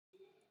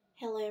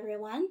Hello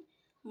everyone,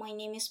 my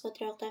name is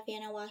Putra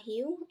Octaviana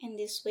Wahyu, and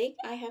this week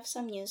I have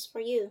some news for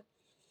you.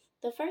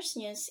 The first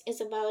news is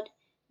about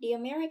the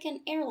American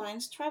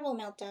Airlines travel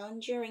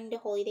meltdown during the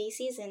holiday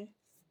season.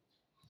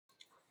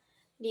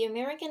 The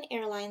American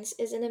Airlines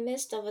is in the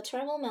midst of a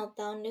travel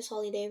meltdown this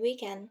holiday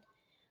weekend,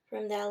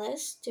 from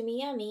Dallas to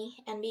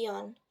Miami and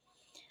beyond.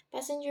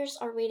 Passengers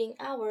are waiting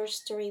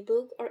hours to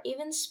rebook or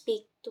even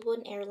speak to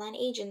an airline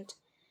agent.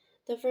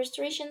 The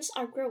frustrations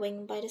are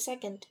growing by the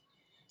second.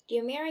 The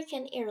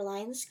American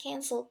Airlines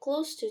canceled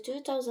close to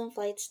 2,000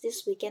 flights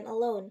this weekend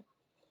alone.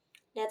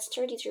 That's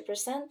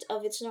 33%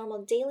 of its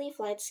normal daily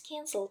flights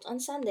canceled on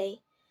Sunday.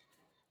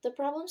 The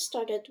problem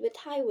started with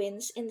high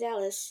winds in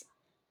Dallas,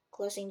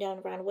 closing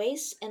down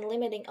runways and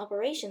limiting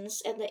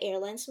operations at the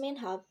airline's main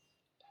hub.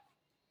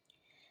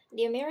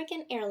 The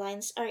American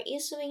Airlines are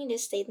issuing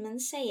this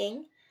statement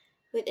saying,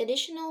 with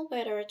additional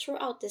weather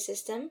throughout the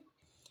system,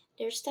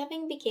 their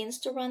staffing begins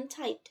to run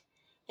tight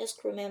as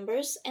crew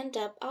members end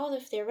up out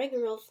of their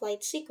regular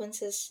flight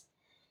sequences.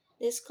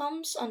 This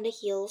comes on the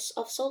heels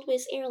of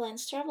Southwest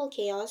Airlines travel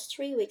chaos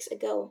 3 weeks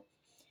ago,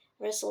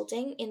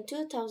 resulting in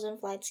 2,000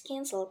 flights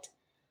canceled.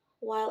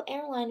 While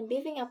airline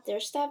beefing up their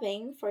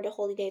staffing for the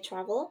holiday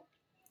travel,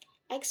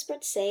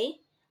 experts say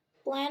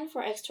plan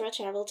for extra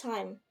travel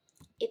time.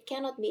 It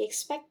cannot be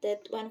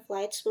expected when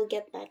flights will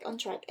get back on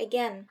track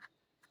again.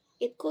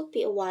 It could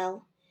be a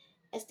while,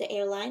 as the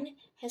airline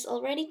has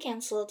already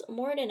canceled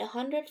more than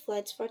 100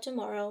 flights for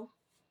tomorrow.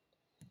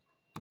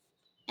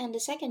 And the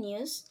second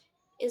news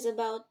is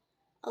about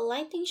a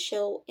lighting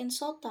show in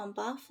South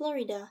Tampa,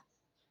 Florida.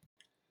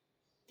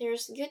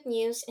 There's good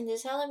news in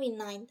this Halloween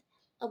night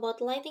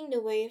about lighting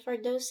the way for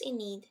those in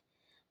need.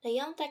 The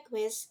young tech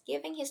whiz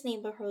giving his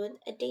neighborhood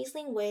a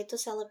dazzling way to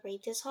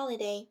celebrate this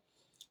holiday,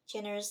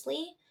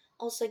 generously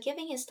also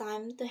giving his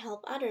time to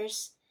help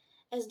others.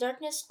 As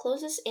darkness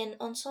closes in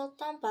on South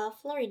Tampa,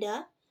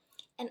 Florida,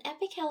 an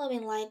epic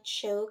Halloween light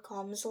show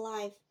comes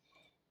alive,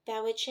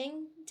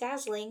 bewitching,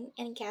 dazzling,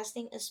 and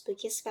casting a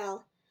spooky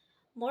spell.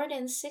 More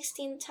than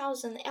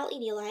 16,000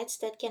 LED lights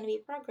that can be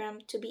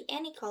programmed to be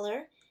any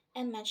color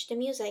and match the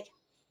music.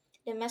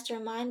 The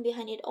mastermind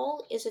behind it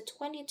all is a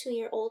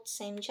 22-year-old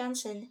Sam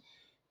Johnson,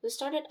 who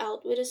started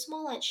out with a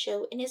small light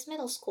show in his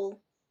middle school,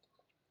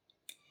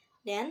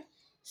 then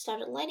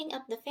started lighting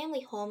up the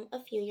family home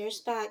a few years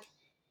back,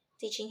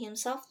 teaching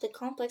himself the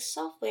complex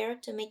software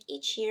to make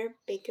each year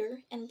bigger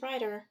and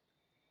brighter.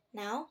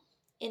 Now,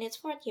 in its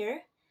fourth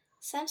year,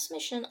 Sam's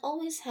mission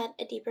always had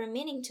a deeper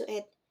meaning to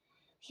it.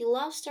 He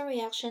loves the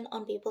reaction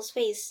on people's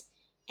face,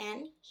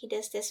 and he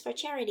does this for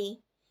charity.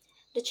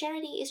 The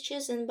charity is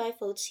chosen by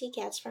votes he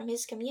gets from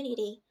his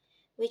community,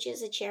 which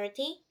is a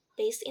charity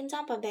based in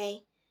Tampa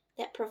Bay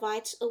that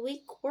provides a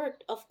week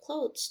worth of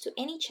clothes to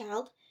any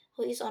child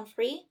who is on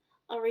free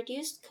or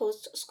reduced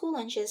cost school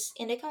lunches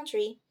in the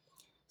country.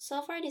 So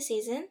far this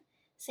season,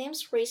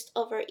 Sam's raised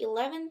over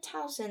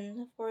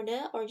 11,000 for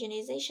the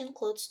organization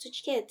Clothes to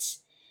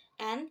Kids,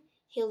 and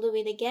he'll do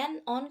it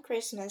again on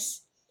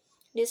Christmas.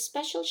 This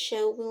special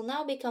show will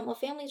now become a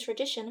family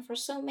tradition for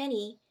so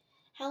many,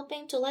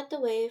 helping to light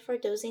the way for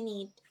those in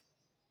need.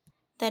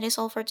 That is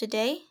all for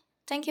today.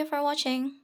 Thank you for watching.